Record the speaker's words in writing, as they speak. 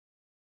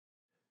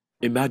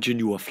Imagine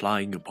you are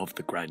flying above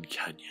the Grand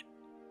Canyon,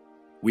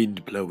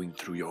 wind blowing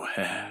through your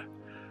hair,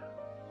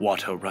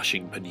 water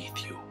rushing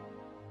beneath you.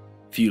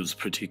 Feels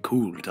pretty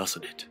cool,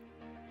 doesn't it?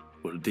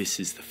 Well, this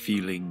is the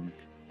feeling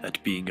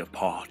that being a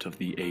part of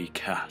the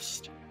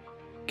A-Cast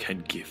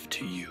can give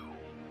to you.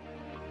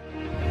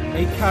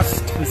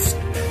 A-Cast has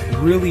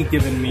really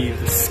given me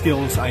the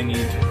skills I need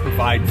to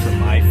provide for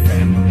my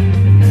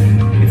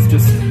family. It's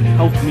just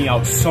helped me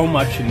out so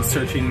much in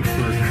searching for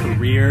a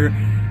career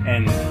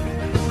and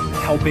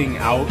helping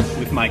out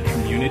with my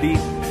community.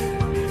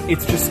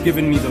 It's just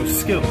given me those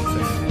skills,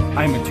 and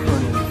I'm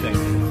eternally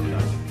thankful for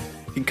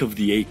that. Think of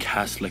the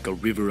A-Cast like a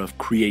river of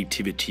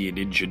creativity and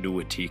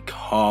ingenuity,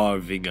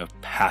 carving a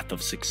path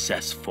of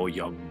success for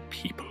young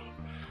people.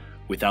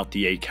 Without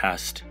the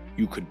A-Cast,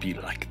 you could be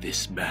like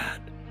this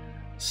man.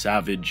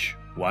 Savage,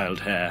 wild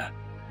hair,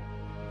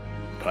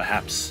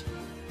 perhaps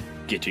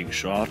getting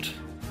shot,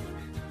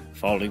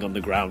 falling on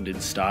the ground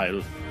in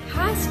style.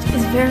 Cast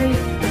is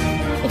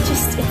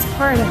it's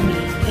part of me,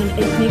 and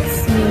it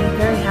makes me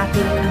very happy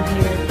to come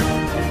here,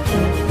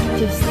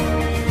 and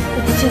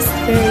it's just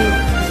very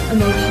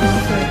emotional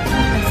for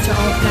us to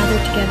all gather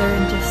together,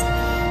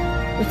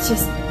 and it's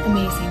just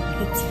amazing.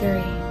 It's a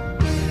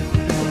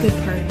good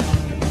part of me.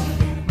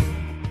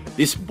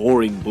 This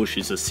boring bush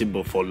is a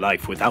symbol for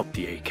life without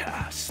the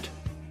A-Cast,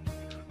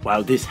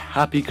 while this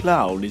happy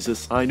clown is a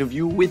sign of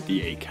you with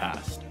the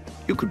A-Cast.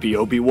 You could be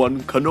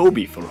Obi-Wan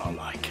Kenobi for all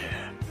I care.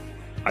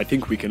 I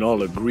think we can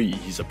all agree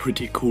he's a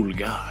pretty cool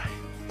guy.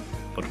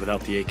 But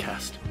without the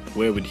A-Cast,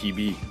 where would he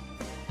be?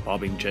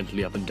 Bobbing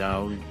gently up and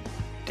down,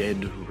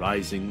 dead,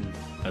 rising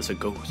as a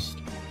ghost.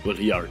 Well,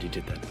 he already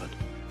did that, but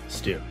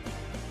still,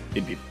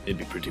 it'd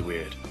be pretty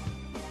weird.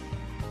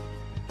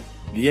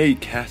 The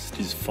A-Cast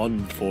is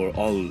fun for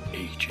all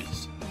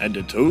ages, and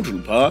a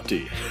total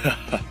party.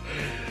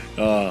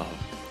 Ah,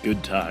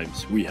 good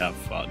times, we have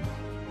fun.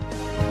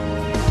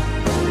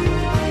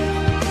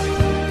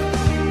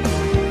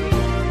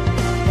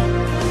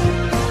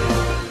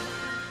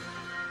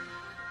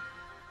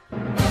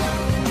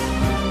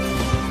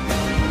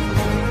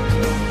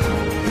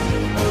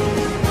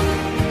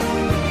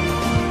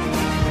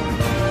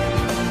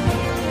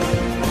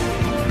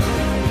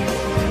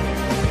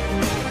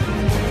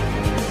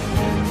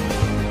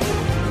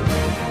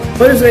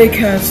 What has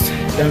A-Cast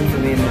done for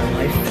me in my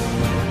life?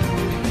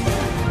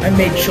 I've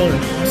made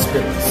children's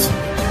hospitals.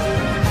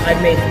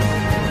 I've made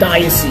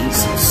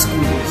dioceses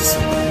schools.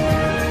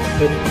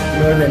 But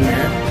more than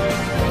that,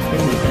 it's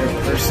made me a better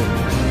person.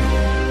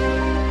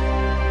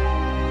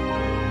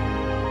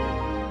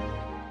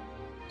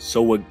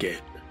 So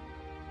again,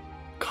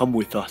 come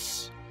with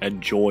us and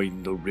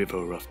join the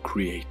river of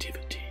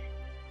creativity.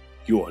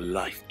 Your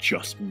life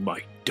just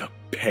might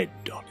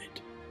depend on it.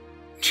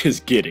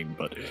 Just kidding,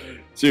 but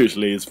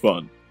seriously, it's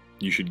fun.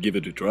 You should give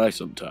it a try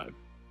sometime.